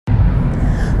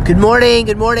Good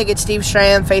morning. It's Steve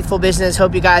Schramm, Faithful Business.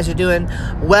 Hope you guys are doing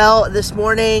well this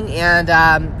morning. And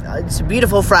it's a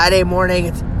beautiful Friday morning.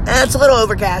 It's a little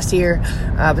overcast here,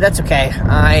 but that's okay.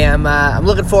 I'm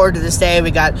looking forward to this day.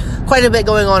 We got quite a bit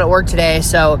going on at work today,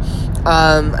 so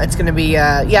it's gonna be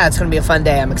it's gonna be a fun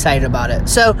day. I'm excited about it.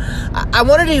 So I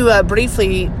wanted to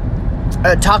briefly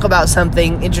talk about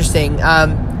something interesting.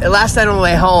 Last night on the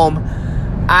way home,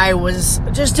 I was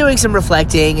just doing some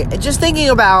reflecting and just thinking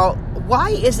about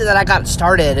why is it that I got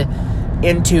started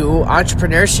into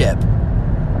entrepreneurship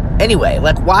anyway?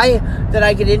 Like, why did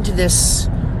I get into this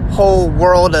whole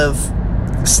world of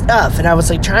stuff? And I was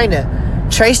like trying to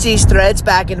trace these threads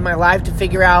back into my life to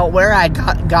figure out where I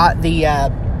got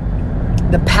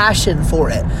the passion for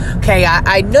it. Okay,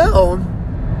 I know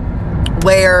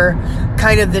where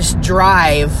kind of this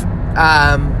drive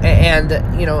and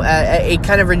a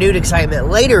kind of renewed excitement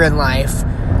later in life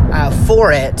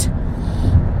for it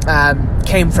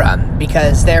came from,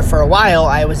 because there for a while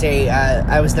I was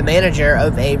the manager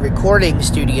of a recording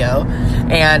studio,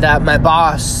 and my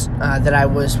boss that I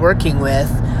was working with,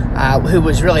 who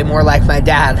was really more like my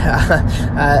dad,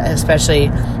 especially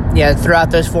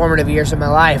throughout those formative years of my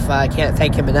life. I can't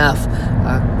thank him enough.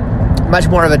 Much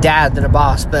more of a dad than a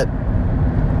boss, but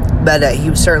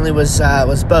he certainly was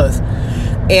both,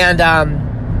 and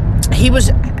he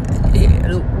was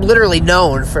literally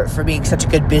known for being such a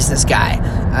good business guy.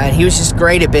 He was just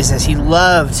great at business. He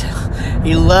loved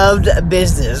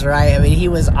business, right? I mean, he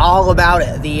was all about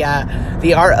it,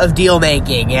 the art of deal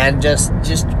making and just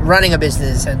running a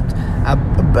business, and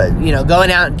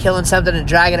going out and killing something and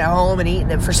dragging it home and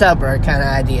eating it for supper kind of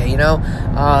idea,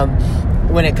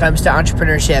 when it comes to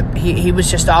entrepreneurship. He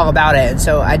was just all about it. And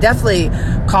so I definitely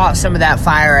caught some of that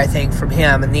fire, I think, from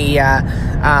him, and the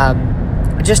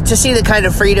just to see the kind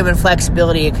of freedom and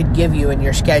flexibility it could give you in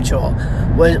your schedule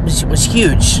was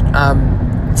huge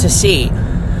to see.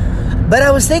 But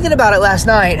I was thinking about it last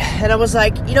night, and I was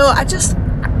like,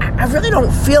 I really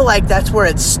don't feel like that's where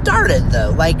it started,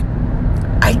 though. Like,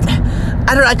 I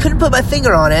don't know, I couldn't put my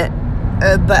finger on it,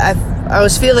 but I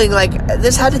was feeling like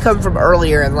this had to come from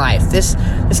earlier in life. This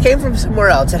came from somewhere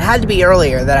else. It had to be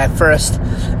earlier that I first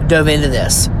dove into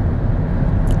this.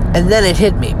 And then it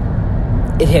hit me.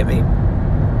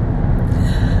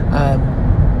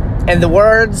 And the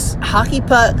words Hockey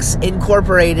Pucks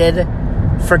Incorporated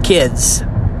for Kids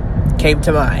came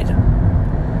to mind.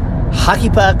 Hockey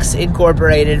Pucks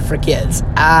Incorporated for Kids.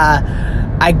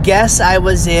 I guess I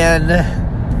was in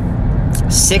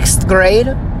 6th grade,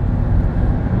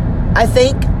 I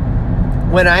think,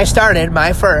 when I started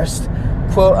my first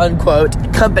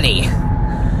quote-unquote company.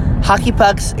 Hockey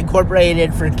Pucks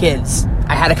Incorporated for Kids.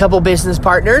 I had a couple business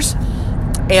partners,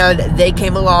 and they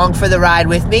came along for the ride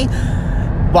with me.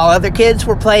 While other kids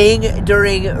were playing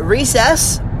during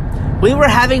recess, we were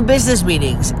having business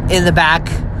meetings in the back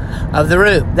of the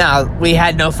room. Now, we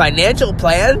had no financial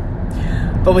plan,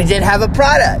 but we did have a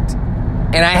product.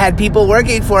 And I had people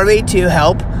working for me to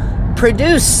help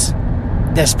produce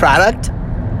this product.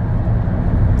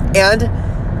 And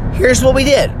here's what we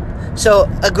did. So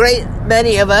a great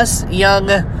many of us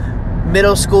young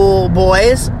middle school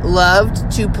boys loved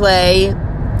to play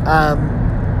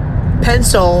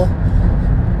pencil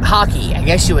hockey, I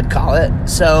guess you would call it.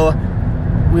 So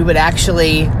we would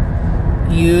actually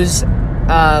use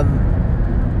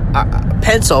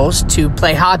pencils to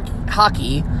play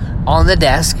hockey on the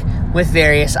desk with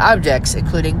various objects,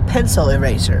 including pencil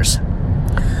erasers.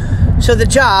 So the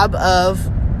job of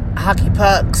Hockey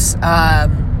Pucks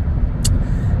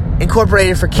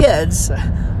Incorporated for Kids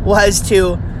was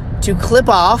to cut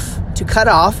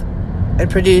off, and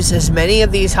produce as many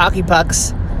of these hockey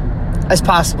pucks as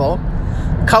possible,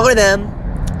 color them,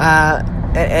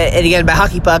 and again, by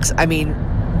hockey pucks, I mean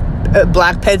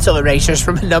black pencil erasers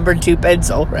from a number 2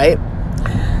 pencil, right?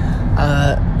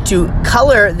 To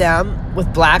color them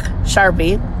with black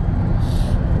Sharpie,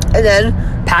 and then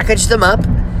package them up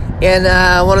in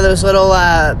one of those little,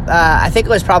 I think it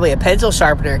was probably a pencil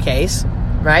sharpener case,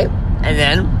 right? And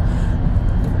then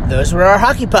those were our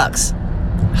hockey pucks.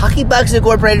 Hockey Pucks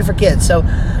Incorporated for Kids. So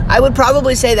I would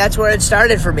probably say that's where it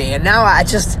started for me. And now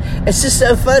it's just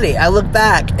so funny. I look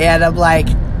back and I'm like,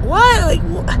 what?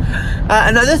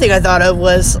 Another thing I thought of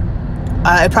was,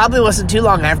 it probably wasn't too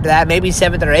long after that, maybe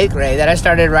 7th or 8th grade, that I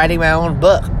started writing my own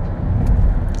book.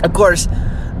 Of course,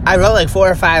 I wrote like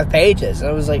 4 or 5 pages.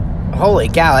 I was like, holy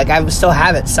cow, like I still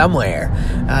have it somewhere.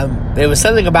 It was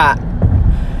something about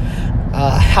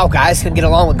how guys can get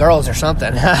along with girls or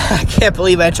something. I can't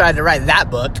believe I tried to write that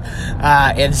book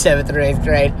in 7th or 8th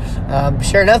grade.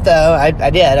 Sure enough, though, I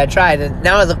did. I tried, and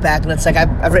now I look back and it's like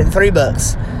I've written 3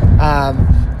 books.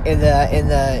 in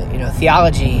the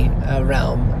theology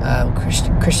realm,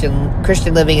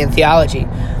 Christian living and theology.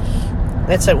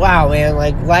 It's like, wow, man,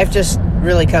 like life just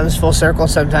really comes full circle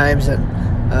sometimes, and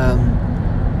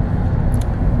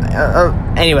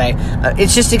anyway,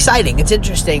 it's just exciting. It's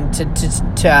interesting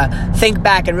to think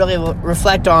back and really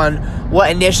reflect on what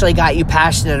initially got you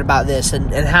passionate about this,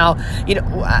 and how,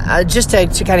 just to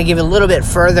kind of give a little bit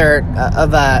further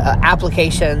of a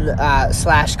application /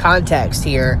 context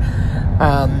here.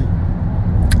 I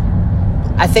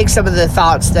think some of the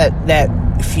thoughts that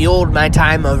fueled my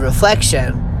time of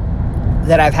reflection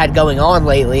that I've had going on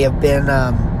lately have been,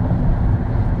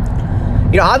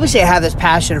 obviously I have this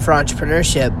passion for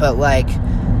entrepreneurship, but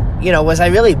was I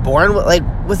really born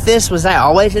with this? Was I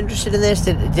always interested in this?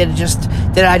 Did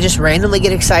I just randomly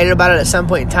get excited about it at some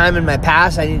point in time in my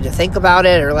past? I need to think about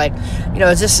it, or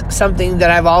is this something that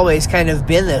I've always kind of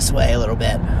been this way a little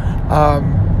bit?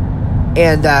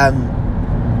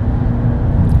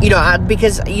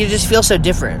 Because you just feel so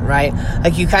different, right?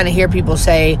 Like you kind of hear people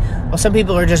say, well, some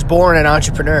people are just born an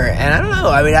entrepreneur. And I don't know.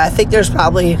 I mean, I think there's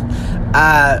probably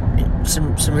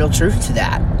some real truth to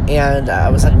that. And I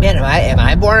was like, man, am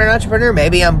I born an entrepreneur?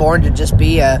 Maybe I'm born to just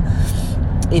be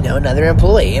another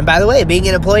employee. And by the way, being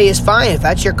an employee is fine. If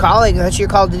that's your calling, if that's what you're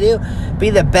called to do,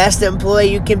 be the best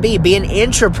employee you can be. Be an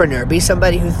intrapreneur. Be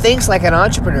somebody who thinks like an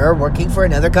entrepreneur working for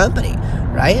another company,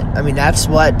 right? I mean, that's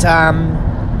what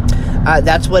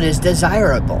is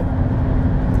desirable.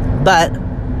 But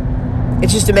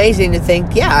it's just amazing to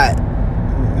think,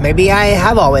 maybe I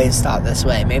have always thought this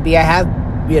way. Maybe I have,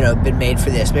 been made for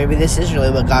this. Maybe this is really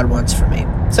what God wants for me.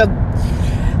 So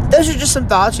those are just some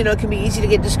thoughts. It can be easy to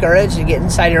get discouraged and get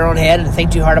inside your own head and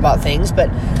think too hard about things. But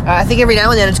I think every now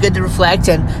and then it's good to reflect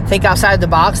and think outside the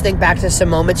box. Think back to some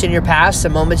moments in your past,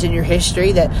 some moments in your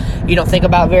history that you don't think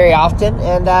about very often,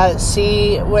 and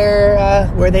see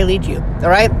where they lead you. All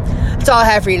right? That's all I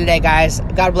have for you today, guys.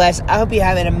 God bless. I hope you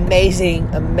have an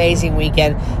amazing, amazing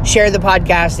weekend. Share the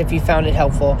podcast if you found it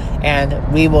helpful,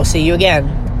 and we will see you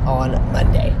again on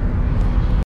Monday.